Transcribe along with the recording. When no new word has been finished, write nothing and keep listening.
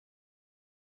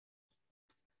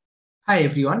Hi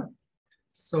everyone.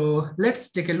 So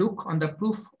let's take a look on the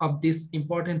proof of this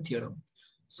important theorem.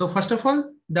 So first of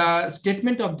all, the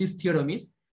statement of this theorem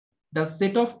is the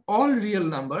set of all real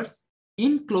numbers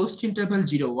in closed interval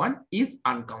 0, 1 is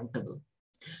uncountable.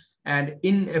 And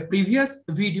in a previous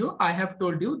video, I have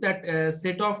told you that a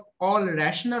set of all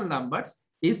rational numbers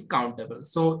is countable.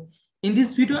 So in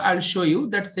this video, I'll show you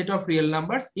that set of real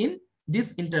numbers in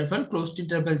this interval, closed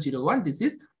interval 0, 1, this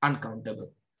is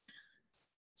uncountable.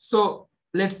 So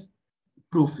let's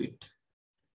prove it.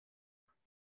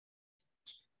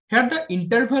 Here the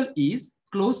interval is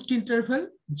closed interval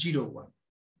 0, 1.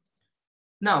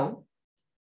 Now,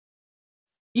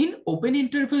 in open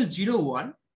interval 0,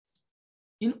 1,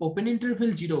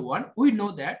 we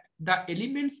know that the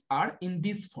elements are in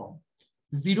this form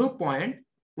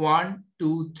 0.1,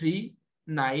 2, 3,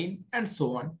 9, and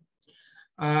so on.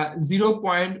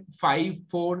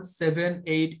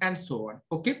 0.5478 and so on.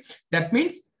 Okay, that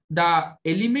means the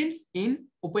elements in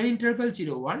open interval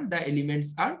 0, 1, the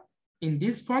elements are in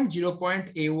this form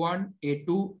 0.A1,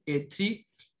 A2, A3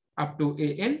 up to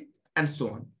AN and so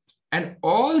on. And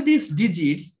all these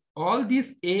digits, all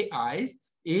these AIs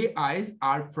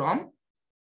are from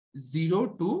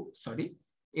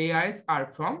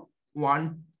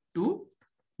 1 to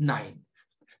 9.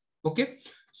 Okay,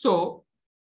 so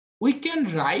we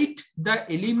can write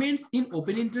the elements in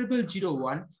open interval 0,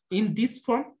 1 in this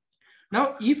form.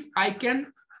 Now, if I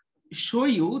can show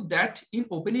you that in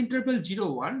open interval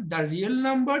 0, 1, the real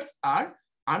numbers are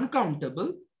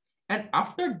uncountable. And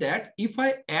after that, if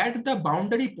I add the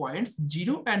boundary points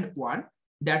 0 and 1,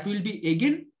 that will be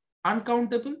again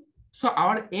uncountable. So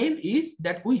our aim is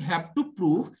that we have to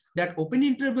prove that open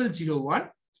interval 0, 1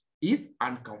 is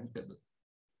uncountable.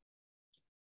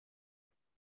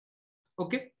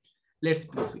 Okay. Let's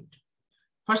prove it.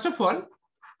 First of all,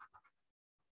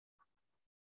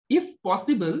 if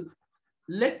possible,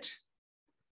 let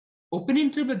open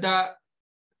interval, the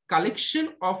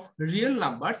collection of real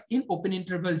numbers in open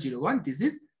interval 0, 1, this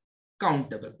is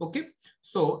countable. Okay.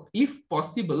 So if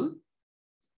possible,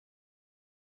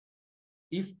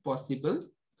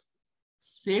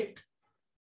 set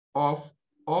of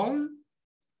all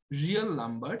real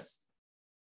numbers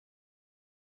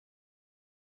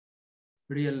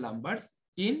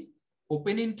in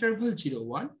open interval 0,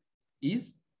 1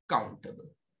 is countable.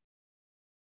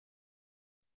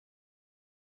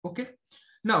 Okay.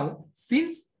 Now,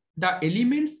 since the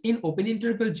elements in open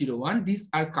interval 0, 1, these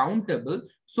are countable,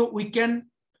 so we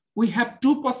have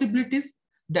two possibilities,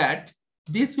 that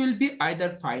this will be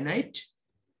either finite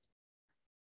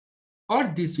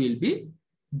or this will be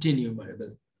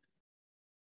denumerable.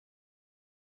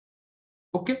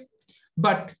 Okay.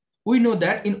 But we know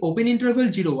that in open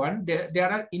interval 0, 1,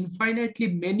 there are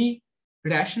infinitely many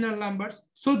rational numbers.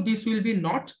 So this will be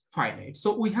not finite.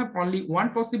 So we have only one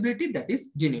possibility, that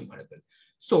is denumerable.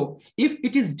 So if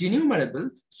it is denumerable,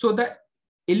 so the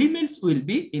elements will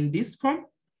be in this form.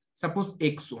 Suppose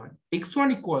x1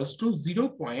 equals to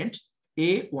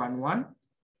 0.A11,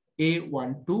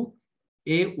 A12,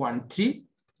 A13,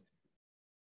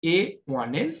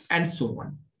 A1n, and so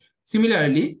on.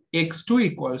 Similarly, x2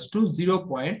 equals to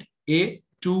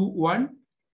 0.A21,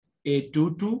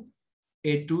 A22,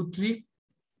 A23,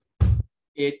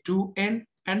 A2n,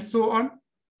 and so on.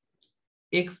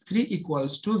 x3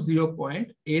 equals to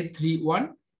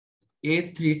 0.A31,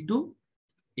 A32,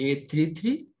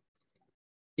 A33,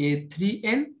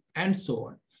 A3n, and so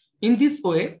on. In this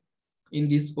way,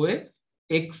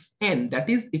 xn, that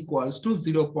is equals to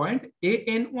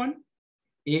 0.AN1,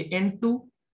 AN2,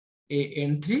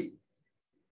 AN3,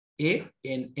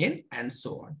 ANN, and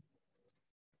so on.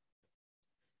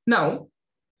 Now,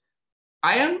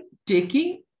 I am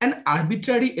taking an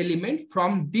arbitrary element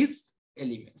from these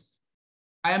elements.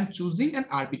 I am choosing an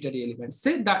arbitrary element.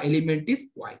 Say the element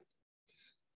is y.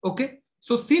 Okay.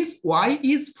 So since y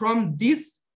is from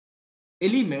these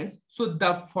elements, so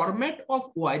the format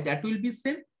of y, that will be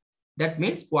same. That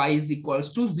means y is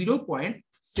equals to 0.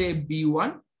 Say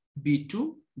b1,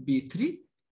 b2, b3,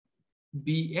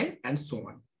 bn, and so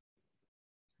on.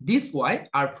 These y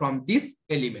are from these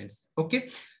elements. Okay.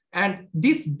 And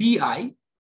this bi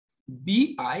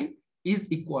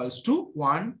is equals to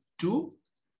 1, 2,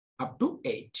 up to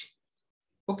 8.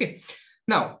 Okay.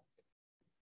 Now,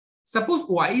 suppose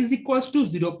y is equals to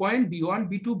 0.b1,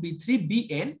 b2, b3,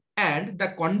 bn, and the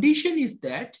condition is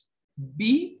that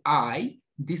bi,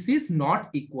 this is not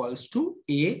equals to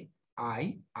aii.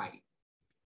 I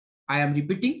am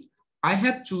repeating, I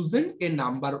have chosen a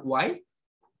number y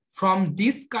from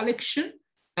this collection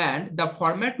and the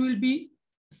format will be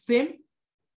same.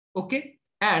 Okay.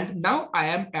 And now I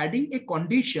am adding a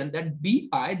condition that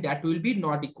bi that will be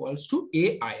not equals to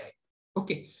aii.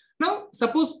 Okay. Now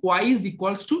suppose y is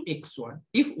equals to x1.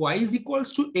 If y is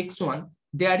equals to x1,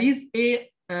 there is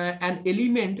an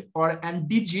element or a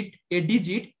digit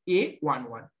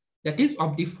a11 that is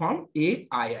of the form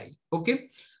aii. Okay.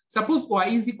 Suppose y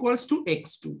is equals to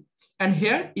x2, and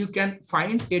here you can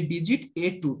find a digit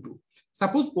a22.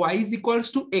 Suppose y is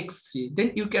equals to x3,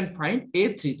 then you can find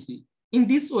a33. In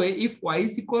this way, if y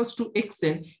is equals to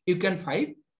xn, you can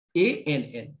find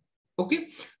ann. Okay.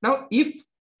 Now, if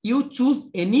you choose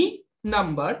any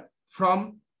number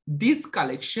from this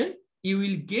collection, you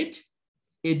will get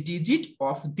a digit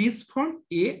of this form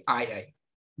aii.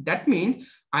 That means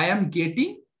I am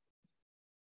getting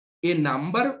a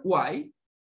number y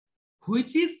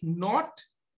which is not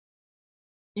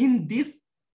in this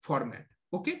format.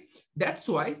 Okay. That's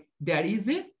why there is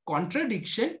a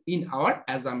contradiction in our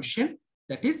assumption,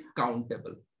 that is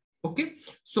countable. Okay.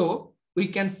 So we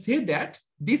can say that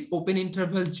this open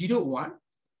interval 0, 1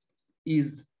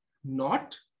 is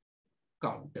not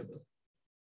countable.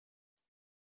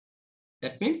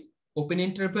 That means open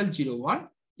interval 0, 1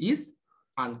 is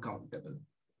uncountable.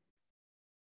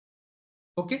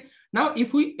 Okay. Now,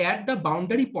 if we add the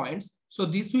boundary points, so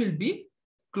this will be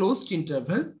closed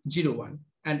interval 0, 1.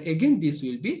 And again, this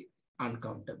will be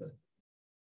uncountable.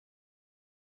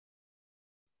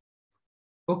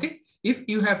 Okay. If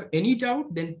you have any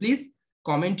doubt, then please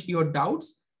comment your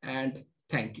doubts, and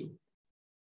thank you.